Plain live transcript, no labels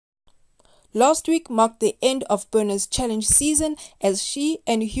Last week marked the end of Berna's challenge season as she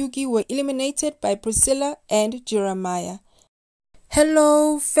and Hughie were eliminated by Priscilla and Jeremiah.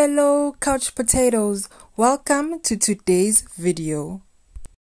 Hello fellow couch potatoes, welcome to today's video.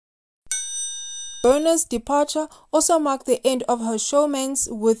 Berna's departure also marked the end of her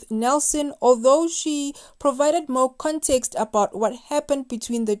showmance with Nelson, although she provided more context about what happened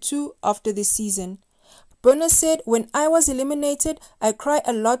between the two after the season. Berna said, "When I was eliminated, I cried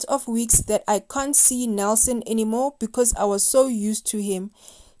a lot of weeks that I can't see Nelson anymore because I was so used to him."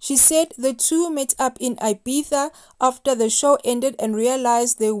 She said the two met up in Ibiza after the show ended and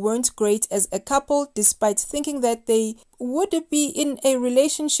realized they weren't great as a couple despite thinking that they would be in a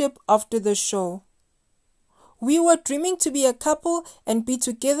relationship after the show. "We were dreaming to be a couple and be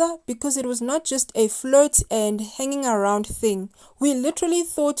together because it was not just a flirt and hanging around thing. We literally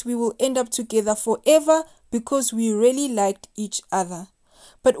thought we will end up together forever because we really liked each other.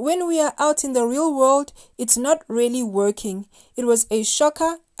 But when we are out in the real world, it's not really working. It was a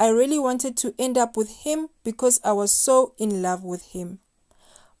shocker. I really wanted to end up with him because I was so in love with him."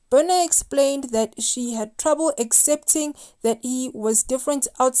 Berna explained that she had trouble accepting that he was different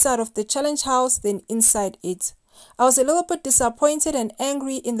outside of the challenge house than inside it. "I was a little bit disappointed and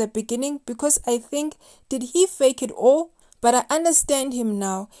angry in the beginning because I think, did he fake it all? But I understand him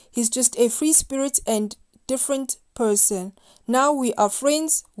now. He's just a free spirit and different person. Now we are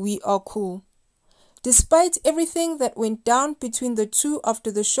friends, we are cool." Despite everything that went down between the two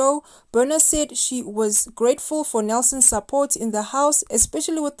after the show, Berna said she was grateful for Nelson's support in the house,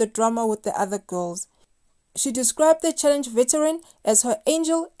 especially with the drama with the other girls. She described the challenge veteran as her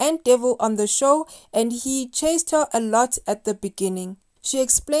angel and devil on the show, and he chased her a lot at the beginning. She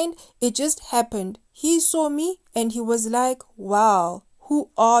explained, "It just happened. He saw me and he was like, 'Wow,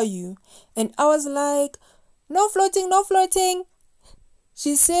 who are you?' And I was like, 'No flirting, no flirting.'"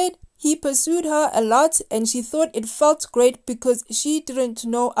 She said he pursued her a lot and she thought it felt great because she didn't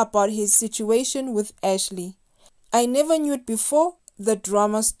know about his situation with Ashley. "I never knew it before the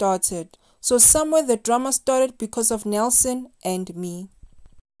drama started. So somewhere the drama started because of Nelson and me."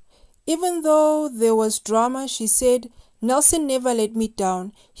 Even though there was drama, she said, "Nelson never let me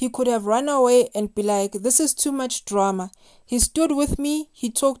down. He could have run away and be like, 'This is too much drama.' He stood with me,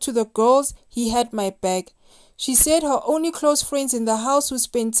 he talked to the girls, he had my back." She said her only close friends in the house who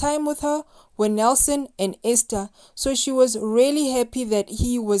spent time with her were Nelson and Esther, so she was really happy that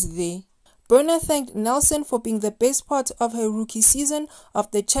he was there. Berna thanked Nelson for being the best part of her rookie season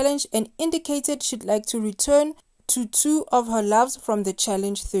of the challenge and indicated she'd like to return to two of her loves from the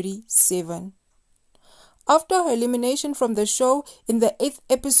challenge 37. After her elimination from the show in the 8th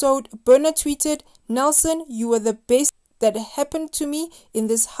episode, Berna tweeted, "Nelson, you were the best that happened to me in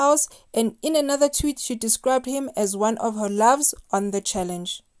this house," and in another tweet she described him as one of her loves on the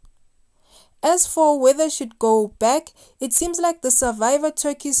challenge. As for whether she'd go back, it seems like the Survivor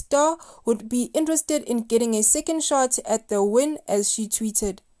Turkey star would be interested in getting a second shot at the win, as she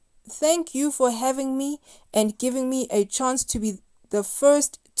tweeted, "Thank you for having me and giving me a chance to be the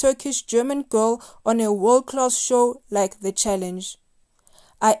first Turkish-German girl on a world-class show like the challenge.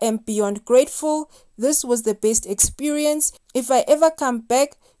 I am beyond grateful. This was the best experience. If I ever come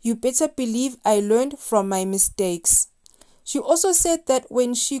back, you better believe I learned from my mistakes." She also said that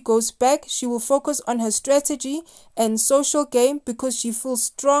when she goes back, she will focus on her strategy and social game because she feels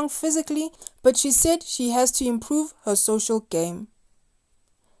strong physically, but she said she has to improve her social game.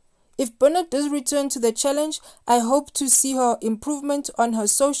 If Berna does return to the challenge, I hope to see her improvement on her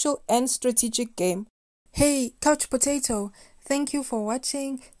social and strategic game. Hey, couch potato, thank you for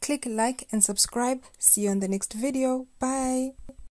watching. Click like and subscribe. See you on the next video. Bye.